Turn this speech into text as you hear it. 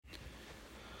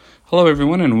Hello,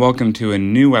 everyone, and welcome to a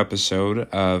new episode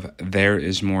of There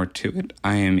Is More to It.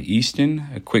 I am Easton.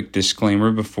 A quick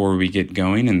disclaimer before we get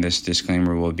going, and this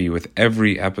disclaimer will be with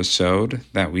every episode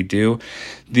that we do.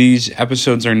 These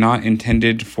episodes are not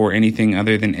intended for anything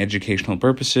other than educational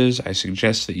purposes. I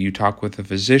suggest that you talk with a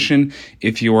physician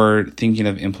if you are thinking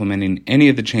of implementing any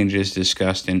of the changes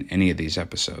discussed in any of these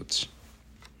episodes.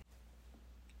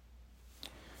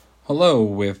 Hello,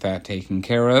 with that taken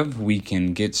care of, we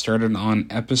can get started on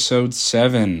episode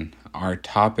 7. Our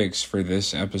topics for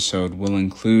this episode will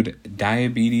include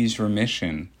diabetes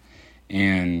remission,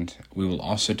 and we will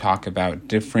also talk about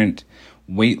different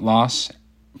weight loss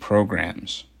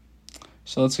programs.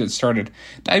 So let's get started.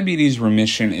 Diabetes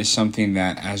remission is something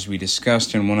that, as we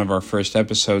discussed in one of our first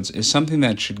episodes, is something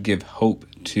that should give hope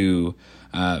to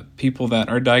people that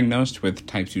are diagnosed with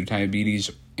type 2 diabetes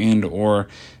and or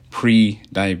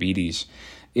pre-diabetes.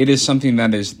 It is something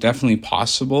that is definitely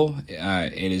possible.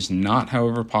 It is not,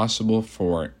 however, possible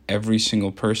for every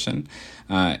single person.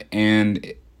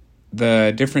 And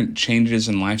the different changes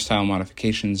and lifestyle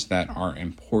modifications that are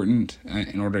important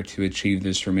in order to achieve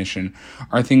this remission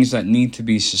are things that need to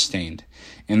be sustained.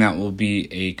 And that will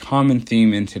be a common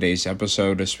theme in today's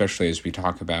episode, especially as we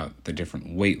talk about the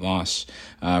different weight loss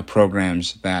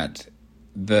programs that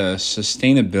the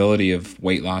sustainability of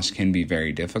weight loss can be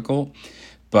very difficult,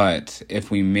 but if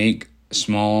we make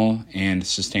small and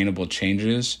sustainable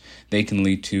changes, they can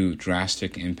lead to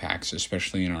drastic impacts,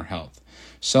 especially in our health.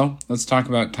 So let's talk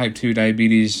about type 2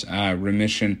 diabetes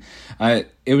remission.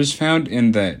 It was found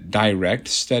in the DIRECT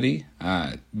study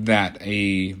that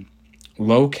a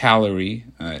low-calorie,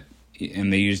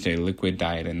 and they used a liquid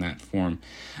diet in that form,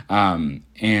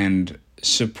 and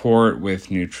support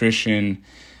with nutrition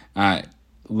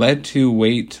led to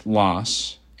weight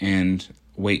loss and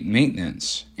weight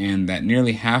maintenance, and that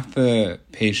nearly half the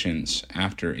patients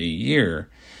after a year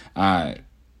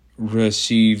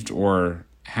received or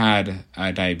had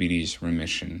diabetes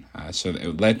remission. So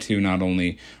it led to not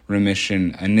only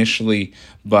remission initially,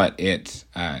 but it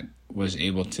was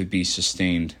able to be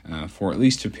sustained for at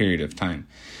least a period of time.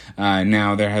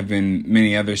 Now, there have been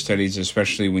many other studies,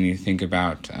 especially when you think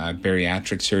about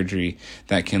bariatric surgery,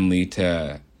 that can lead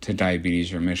to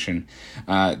diabetes remission.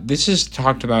 This is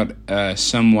talked about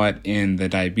somewhat in the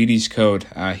diabetes code.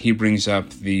 He brings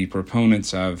up the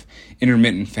proponents of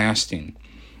intermittent fasting,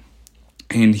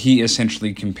 and he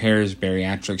essentially compares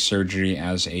bariatric surgery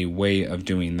as a way of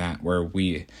doing that, where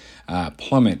we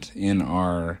plummet in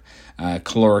our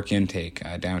caloric intake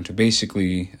down to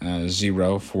basically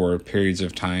zero for periods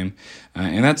of time.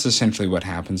 And that's essentially what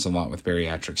happens a lot with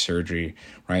bariatric surgery,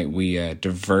 right? We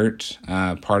divert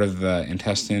part of the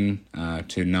intestine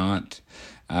to not,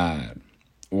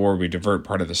 or we divert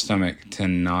part of the stomach to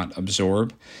not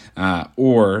absorb,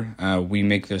 or we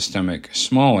make the stomach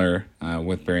smaller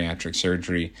with bariatric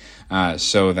surgery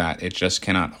so that it just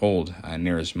cannot hold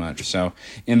near as much. So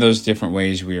in those different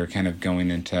ways, we are kind of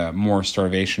going into more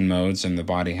starvation modes, and the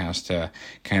body has to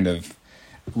kind of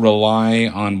rely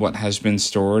on what has been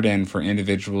stored. And for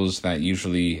individuals that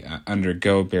usually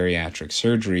undergo bariatric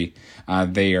surgery,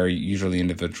 they are usually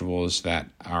individuals that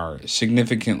are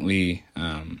significantly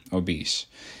obese.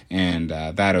 And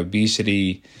that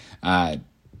obesity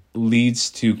leads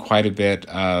to quite a bit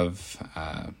of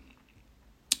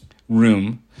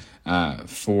room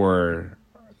for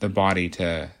the body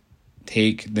to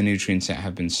take the nutrients that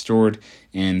have been stored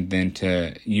and then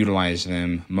to utilize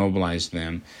them, mobilize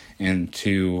them, and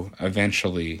to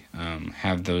eventually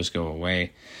have those go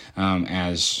away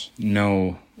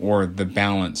the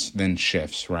balance then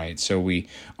shifts, right? So we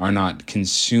are not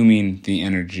consuming the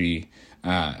energy,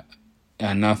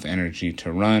 enough energy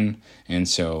to run, and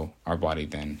so our body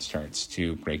then starts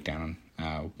to break down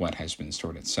what has been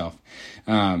stored itself.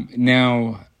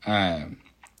 Now,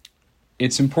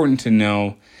 it's important to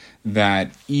know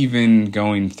that even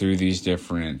going through these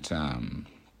different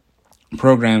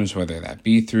programs, whether that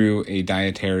be through a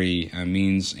dietary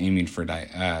means aiming for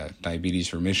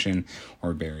diabetes remission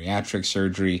or bariatric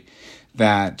surgery,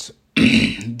 that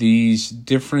these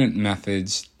different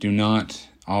methods do not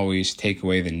always take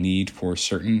away the need for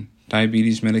certain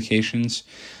diabetes medications.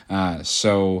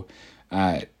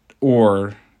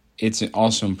 Or it's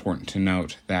also important to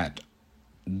note that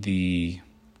the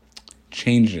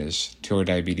changes to our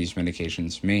diabetes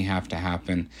medications may have to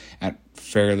happen at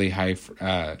fairly high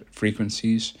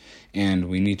frequencies, and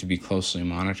we need to be closely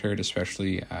monitored,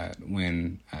 especially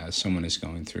when someone is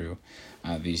going through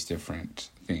these different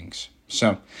things.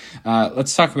 So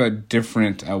let's talk about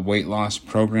different weight loss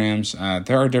programs.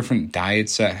 There are different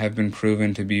diets that have been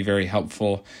proven to be very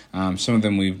helpful. Some of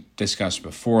them we've discussed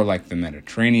before, like the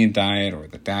Mediterranean diet or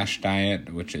the DASH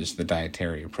diet, which is the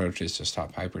dietary approaches to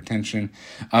stop hypertension.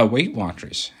 Weight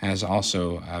Watchers has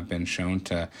also been shown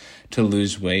to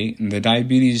lose weight. And the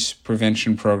diabetes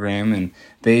prevention program, and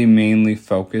they mainly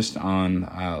focused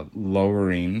on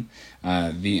lowering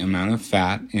the amount of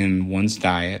fat in one's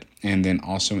diet, and then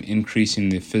also increasing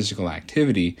the physical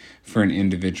activity for an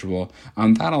individual.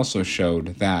 That also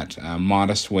showed that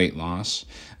modest weight loss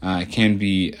can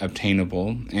be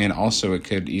obtainable, and also it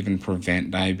could even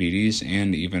prevent diabetes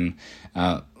and even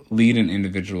lead an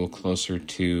individual closer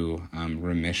to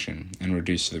remission and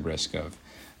reduce the risk of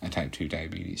type 2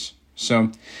 diabetes.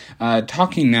 So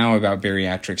talking now about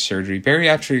bariatric surgery.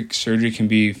 Bariatric surgery can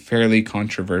be fairly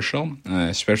controversial,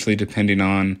 especially depending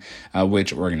on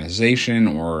which organization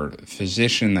or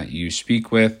physician that you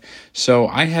speak with. So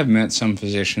I have met some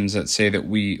physicians that say that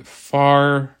we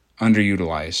far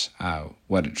underutilize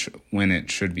when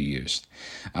it should be used,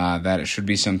 that it should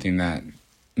be something that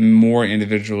more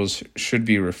individuals should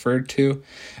be referred to.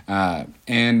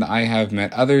 And I have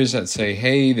met others that say,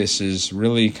 hey, this is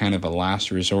really kind of a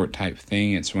last resort type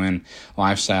thing. It's when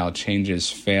lifestyle changes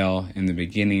fail in the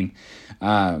beginning.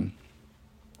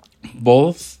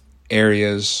 Both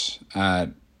areas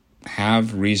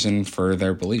have reason for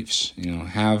their beliefs,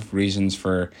 have reasons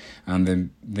for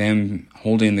them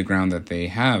holding the ground that they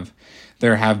have.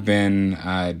 There have been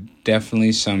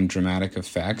definitely some dramatic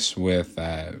effects with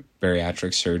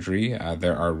bariatric surgery.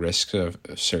 There are risks of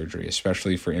surgery,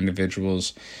 especially for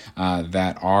individuals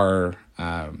that are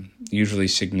usually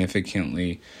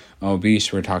significantly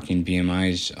obese. We're talking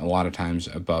BMIs a lot of times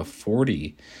above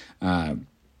 40.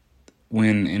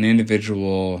 When an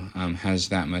individual has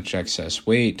that much excess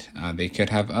weight, they could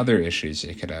have other issues.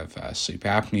 They could have sleep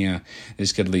apnea.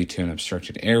 This could lead to an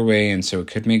obstructed airway, and so it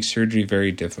could make surgery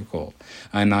very difficult.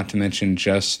 Not to mention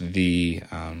just the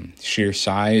sheer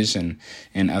size and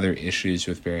other issues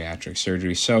with bariatric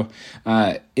surgery. So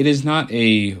it is not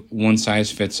a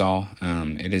one-size-fits-all.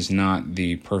 It is not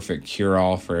the perfect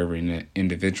cure-all for every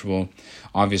individual.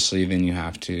 Obviously, then you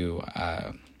have to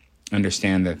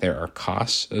understand that there are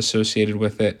costs associated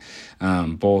with it,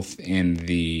 both in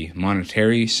the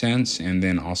monetary sense and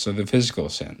then also the physical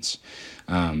sense.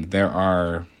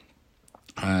 There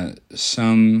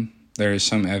is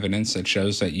some evidence that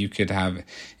shows that you could have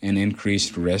an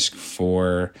increased risk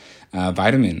for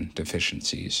vitamin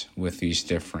deficiencies with these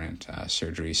different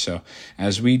surgeries. So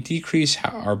as we decrease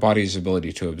our body's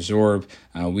ability to absorb,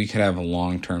 we could have a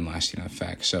long-term lasting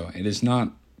effect. So it is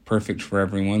not perfect for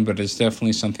everyone, but it's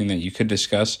definitely something that you could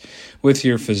discuss with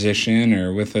your physician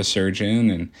or with a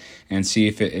surgeon and see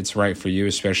if it's right for you,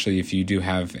 especially if you do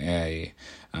have a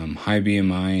high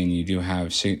BMI and you do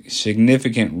have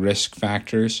significant risk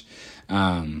factors,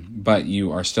 but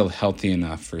you are still healthy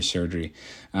enough for surgery.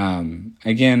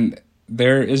 Again,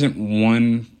 there isn't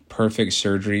one perfect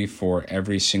surgery for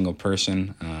every single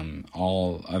person.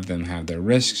 All of them have their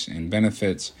risks and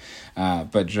benefits,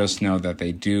 but just know that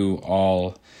they do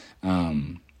all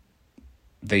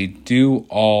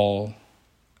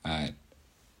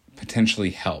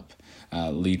potentially help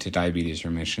lead to diabetes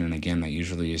remission. And again, that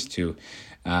usually is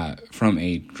from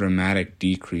a dramatic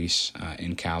decrease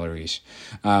in calories.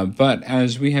 But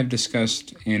as we have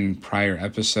discussed in prior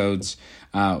episodes,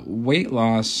 weight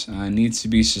loss needs to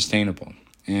be sustainable.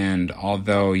 And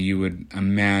although you would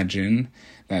imagine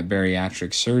that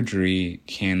bariatric surgery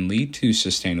can lead to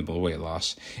sustainable weight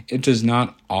loss, it does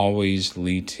not always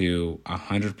lead to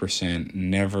 100%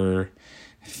 never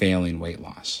failing weight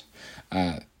loss.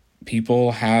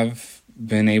 People have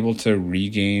been able to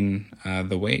regain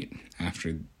the weight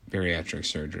after bariatric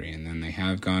surgery, and then they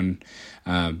have gone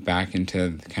back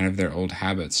into kind of their old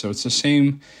habits. So it's the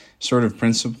same sort of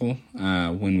principle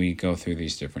when we go through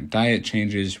these different diet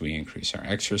changes. We increase our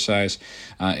exercise.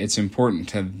 It's important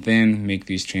to then make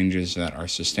these changes that are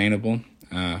sustainable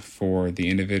for the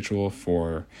individual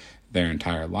for their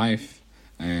entire life.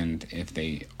 And if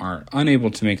they are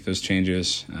unable to make those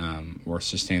changes or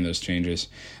sustain those changes,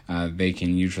 they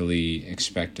can usually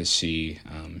expect to see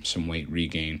some weight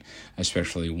regain,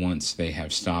 especially once they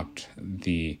have stopped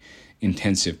the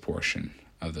intensive portion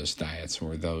of those diets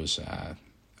or those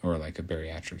or like a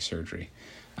bariatric surgery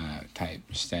type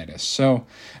status. So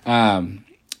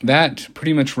that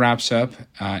pretty much wraps up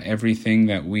everything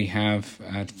that we have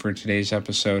for today's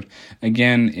episode.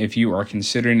 Again, if you are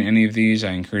considering any of these,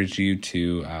 I encourage you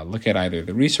to look at either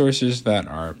the resources that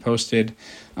are posted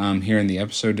here in the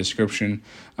episode description,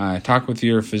 talk with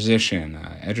your physician,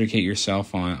 educate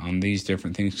yourself on these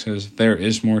different things, because there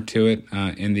is more to it.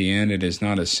 In the end, it is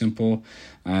not as simple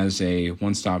as a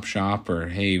one-stop shop or,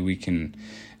 hey, we can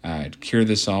cure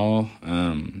this all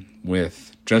with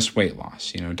just weight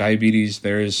loss. Diabetes,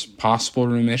 there is possible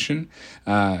remission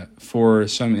for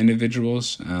some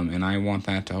individuals, and I want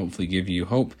that to hopefully give you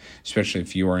hope, especially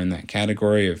if you are in that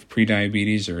category of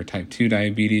prediabetes or type 2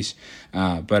 diabetes,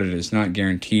 but it is not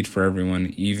guaranteed for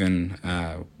everyone, even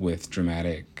with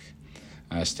dramatic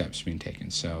steps being taken.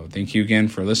 So thank you again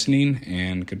for listening,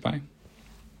 and goodbye.